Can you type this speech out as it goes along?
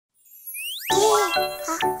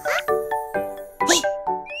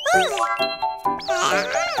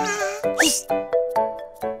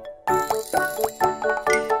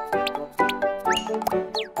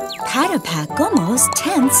Patapacomo's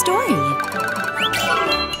 10th story.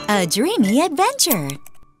 A dreamy adventure.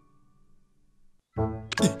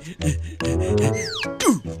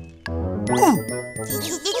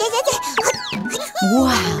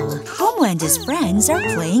 Wow! Como and his friends are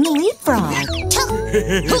playing leapfrog.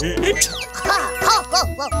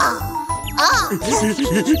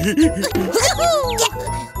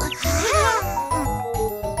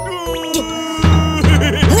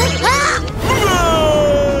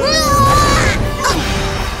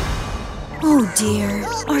 Oh dear.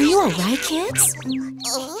 Are you all right, kids?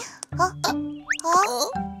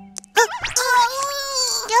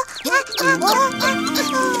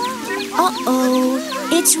 Uh-oh,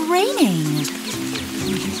 it's raining.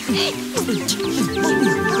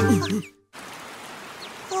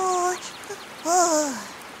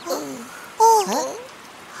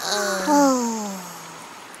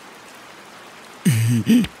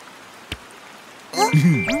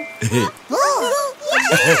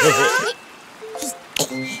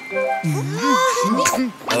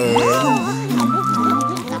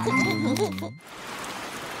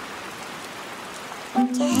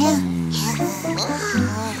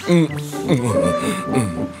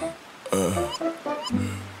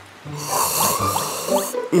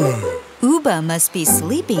 Uba must be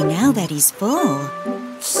sleepy now that he's full.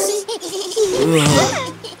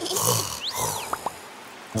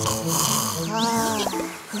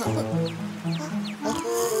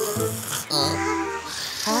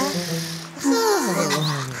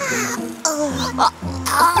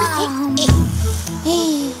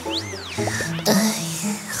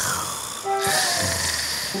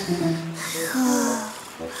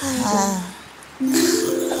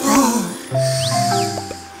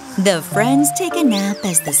 The friends take a nap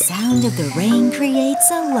as the sound of the rain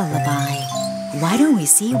creates a lullaby. Why don't we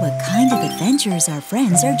see what kind of adventures our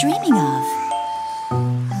friends are dreaming of?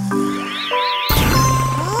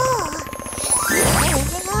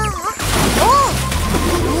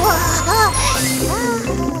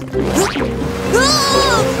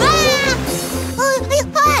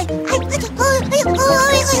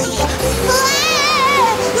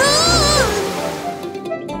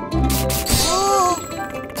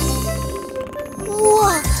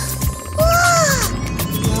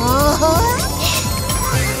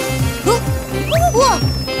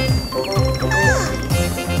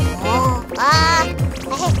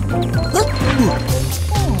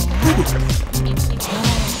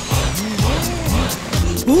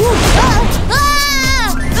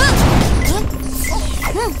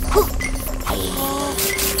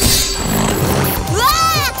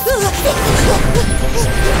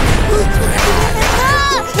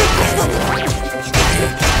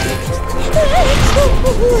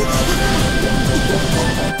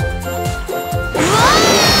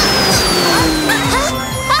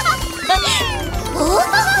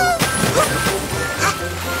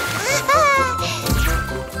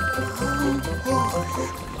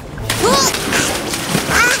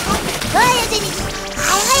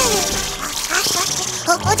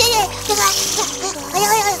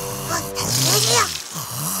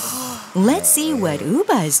 Let's see what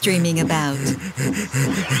Uba is dreaming about.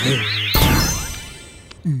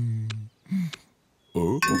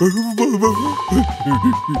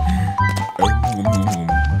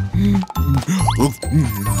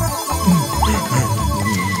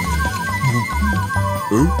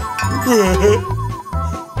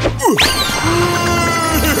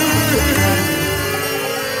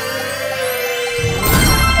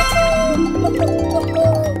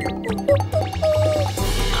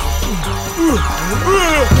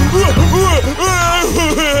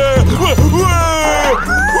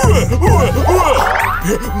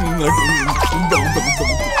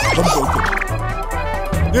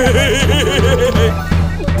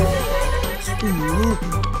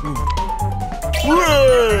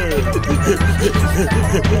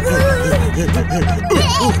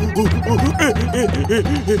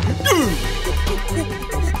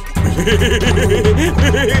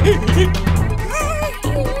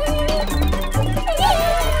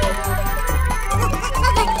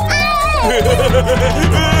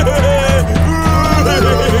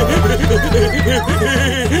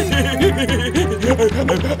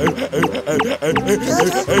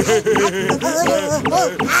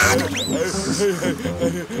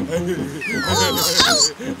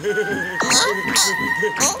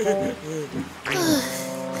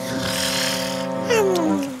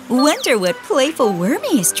 Wonder what playful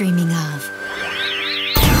Wormy is dreaming of.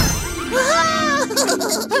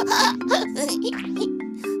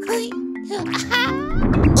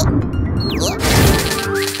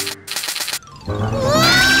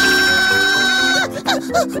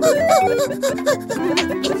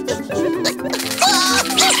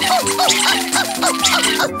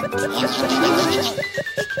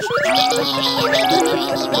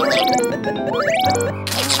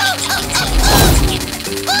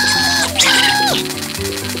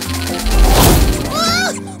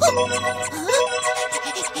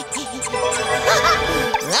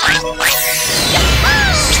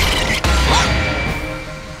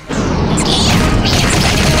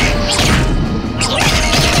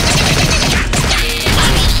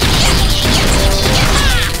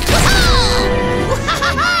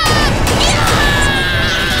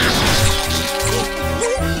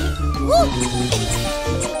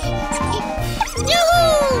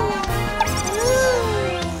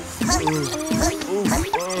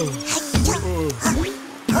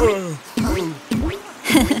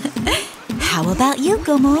 How about you,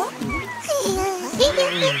 Gomo?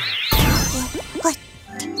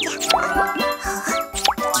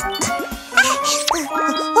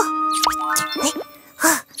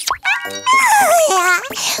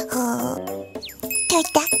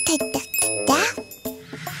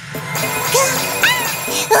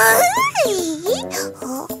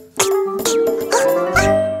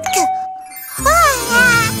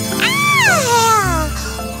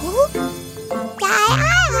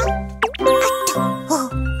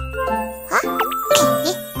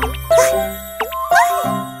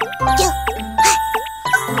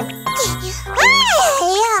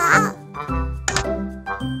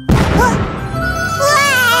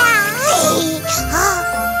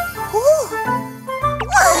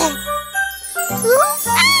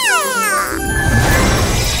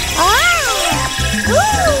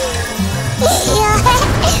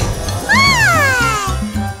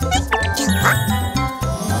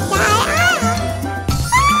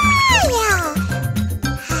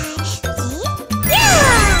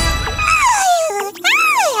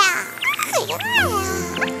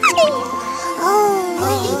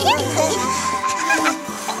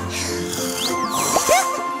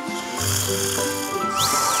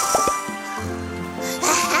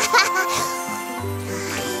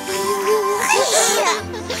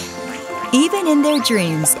 Even in their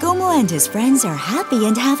dreams, Gomo and his friends are happy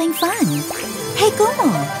and having fun. Hey, Gomo,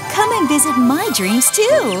 come and visit my dreams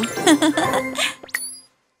too.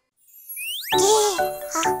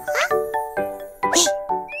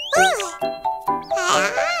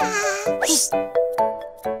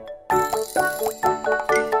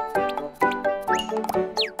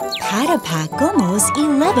 Patapak Gomo's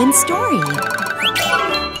 11th story.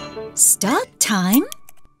 Stop time.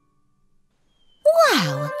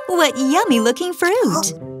 Wow, what yummy-looking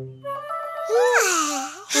fruit!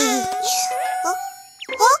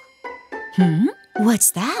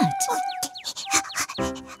 What's that?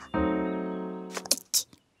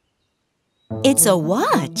 It's a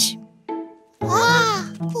watch.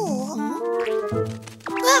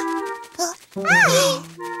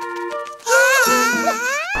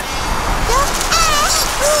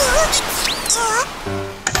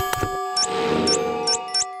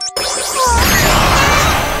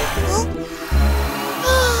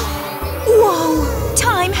 Whoa!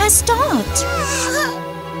 Time has stopped.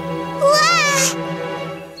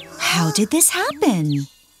 How did this happen?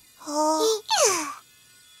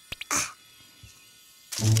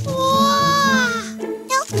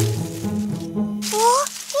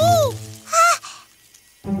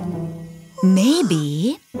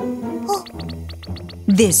 Maybe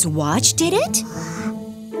this watch did it?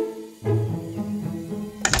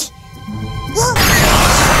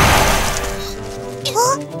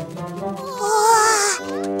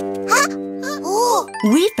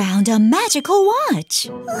 We found a magical watch.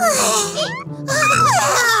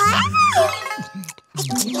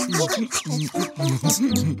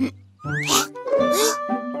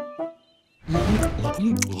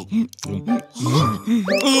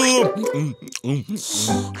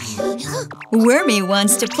 Wormy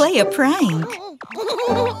wants to play a prank.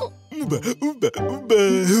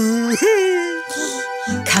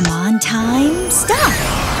 Come on, time, stop!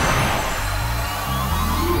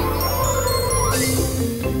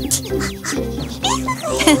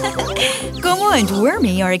 Gomo and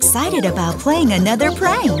Wormy are excited about playing another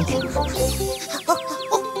prank.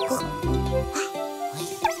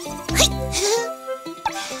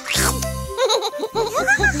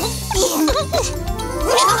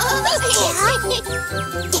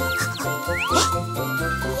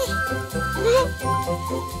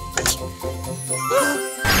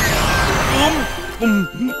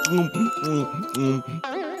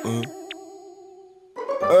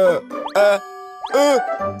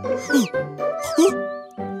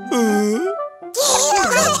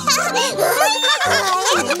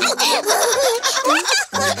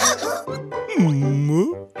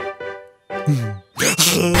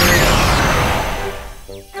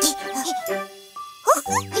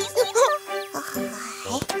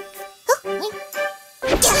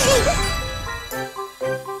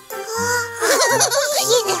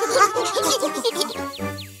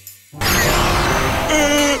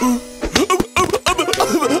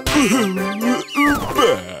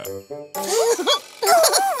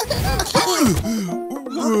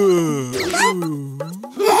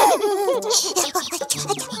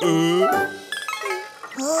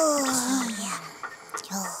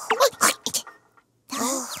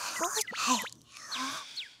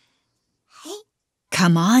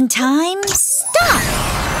 Come on, time, stop!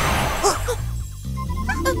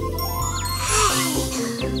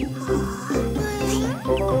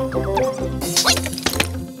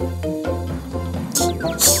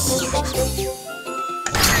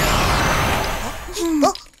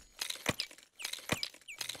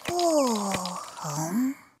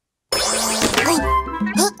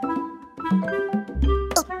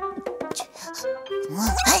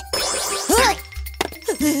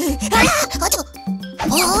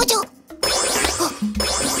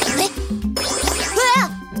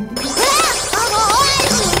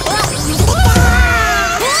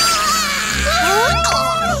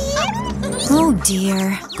 Oh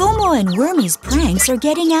dear, Gomo and Wormy's pranks are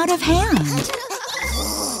getting out of hand.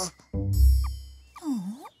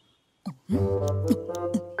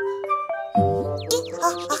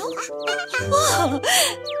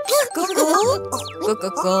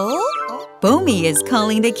 Go. Bomi is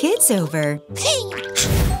calling the kids over.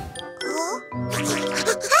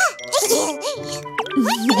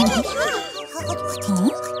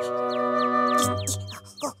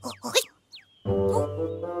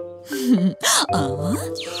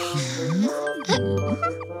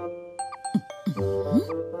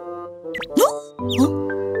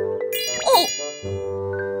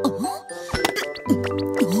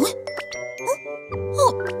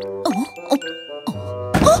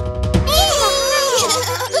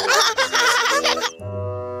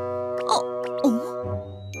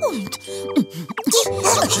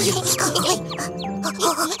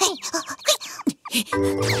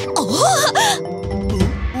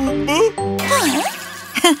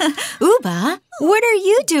 Uba, what are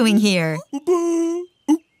you doing here?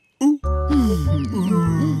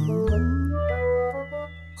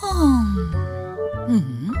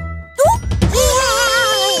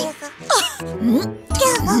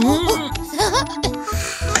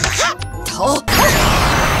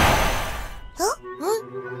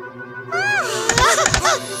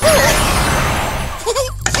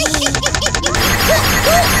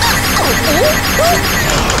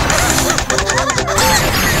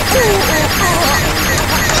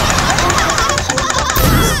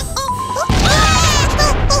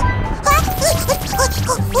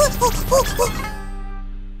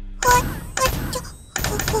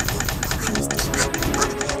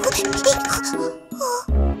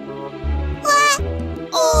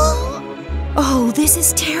 Oh, this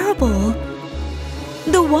is terrible.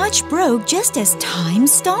 The watch broke just as time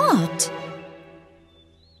stopped.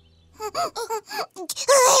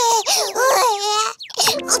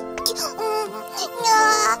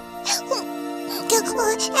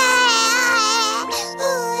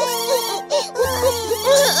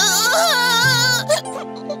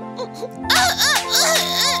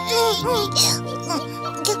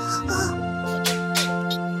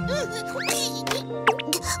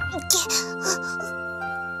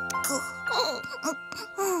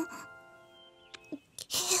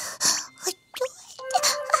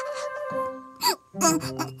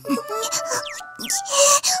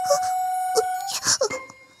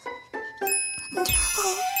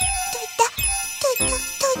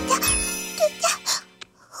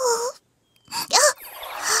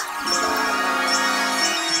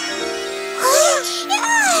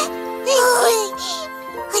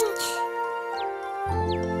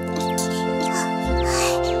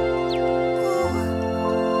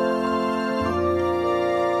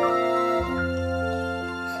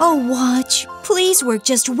 Oh, watch, please work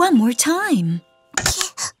just one more time.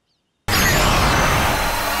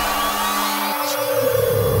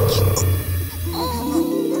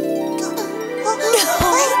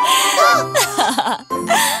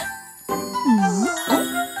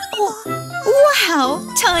 Wow,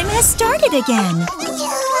 time has started again.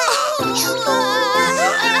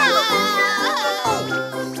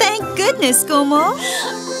 Thank goodness, Gomo.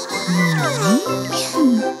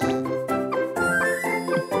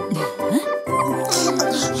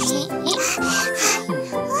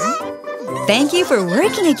 Thank you for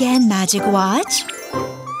working again, Magic Watch.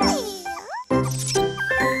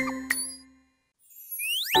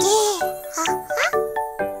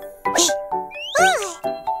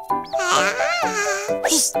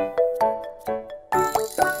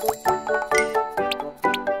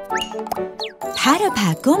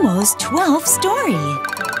 Patapacomo's 12th story.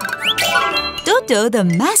 Toto the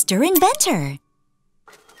Master Inventor.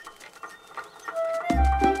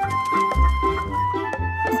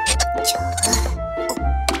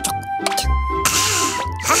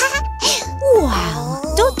 Wow!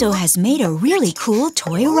 Toto has made a really cool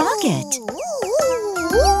toy rocket.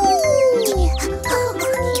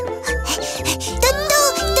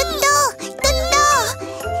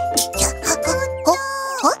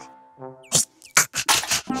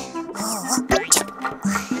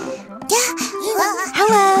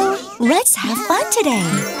 Hello! Let's have fun today.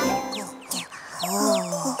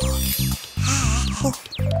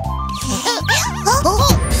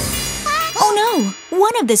 Oh no!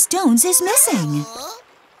 One of the stones is missing.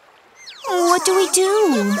 What do we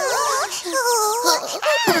do?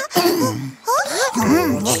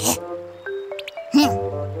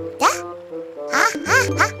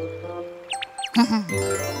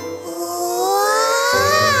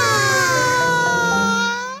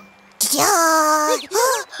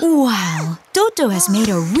 Wow! Toto has made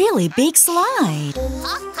a really big slide.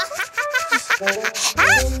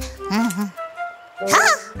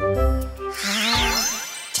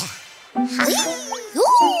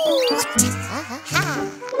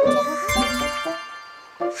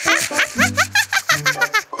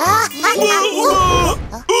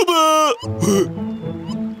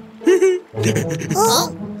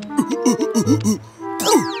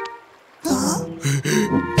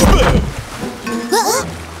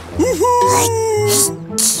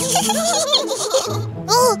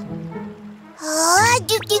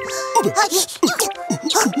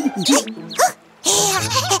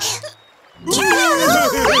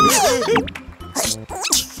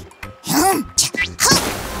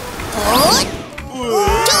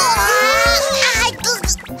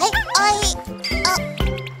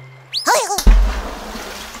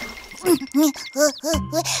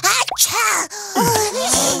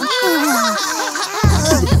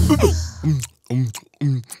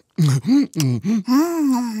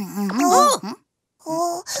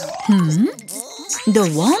 The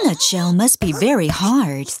walnut shell must be very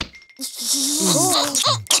hard.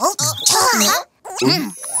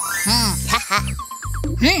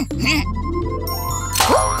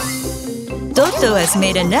 Toto has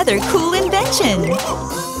made another cool invention.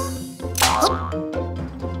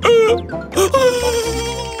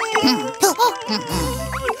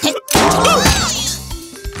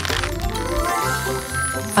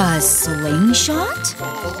 A slingshot?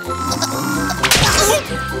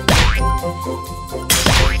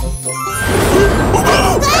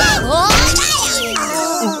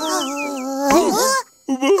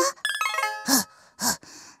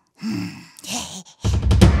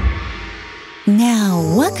 Now,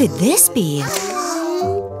 what could this be?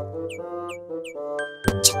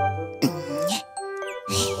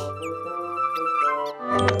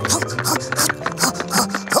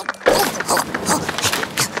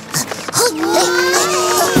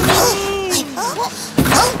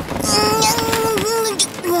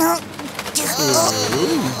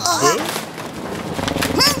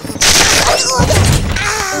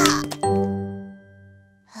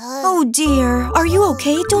 Oh dear, are you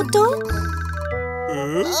okay, Toto?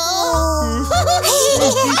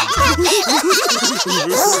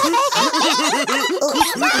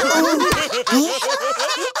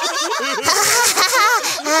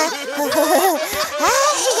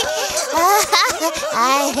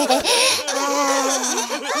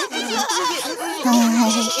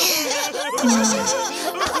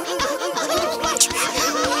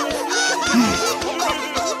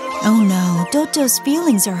 Oh no, Toto's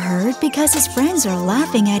feelings are hurt because his friends are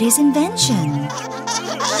laughing at his invention.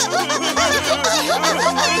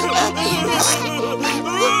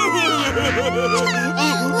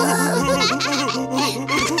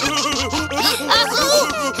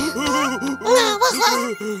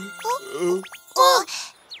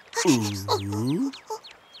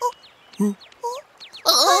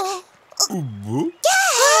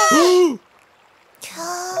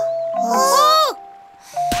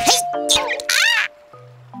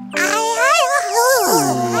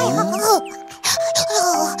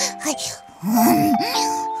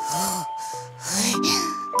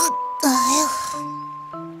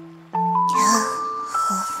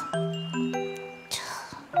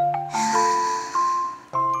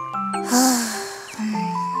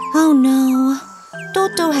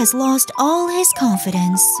 Toto has lost all his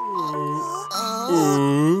confidence.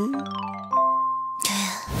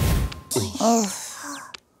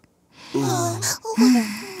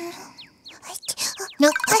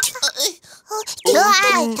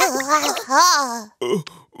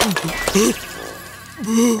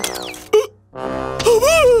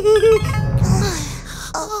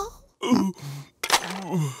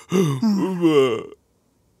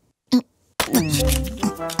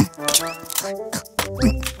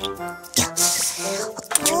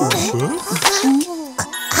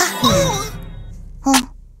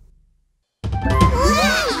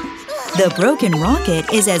 The broken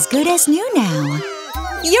rocket is as good as new now.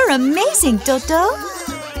 You're amazing, Toto!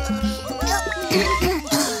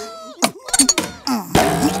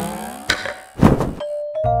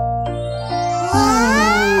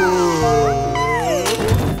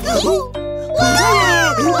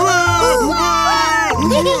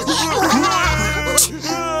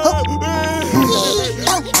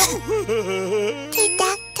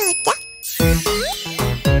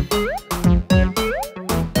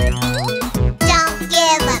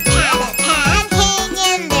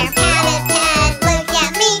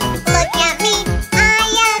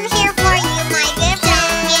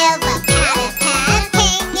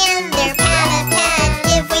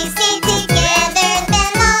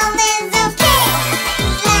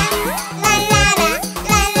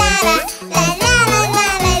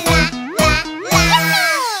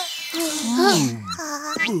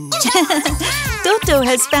 Toto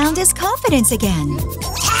has found his confidence again.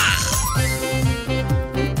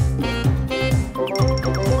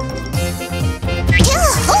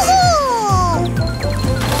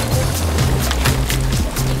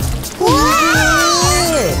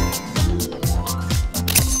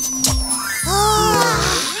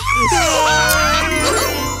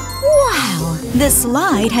 Wow! The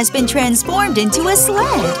slide has been transformed into a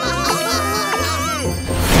sled.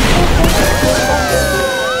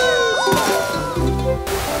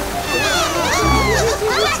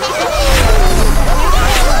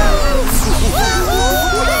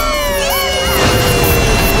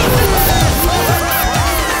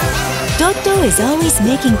 Toto is always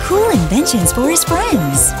making cool inventions for his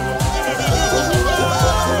friends.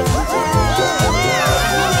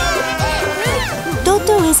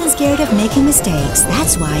 Toto isn't scared of making mistakes.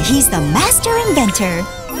 That's why he's the master inventor.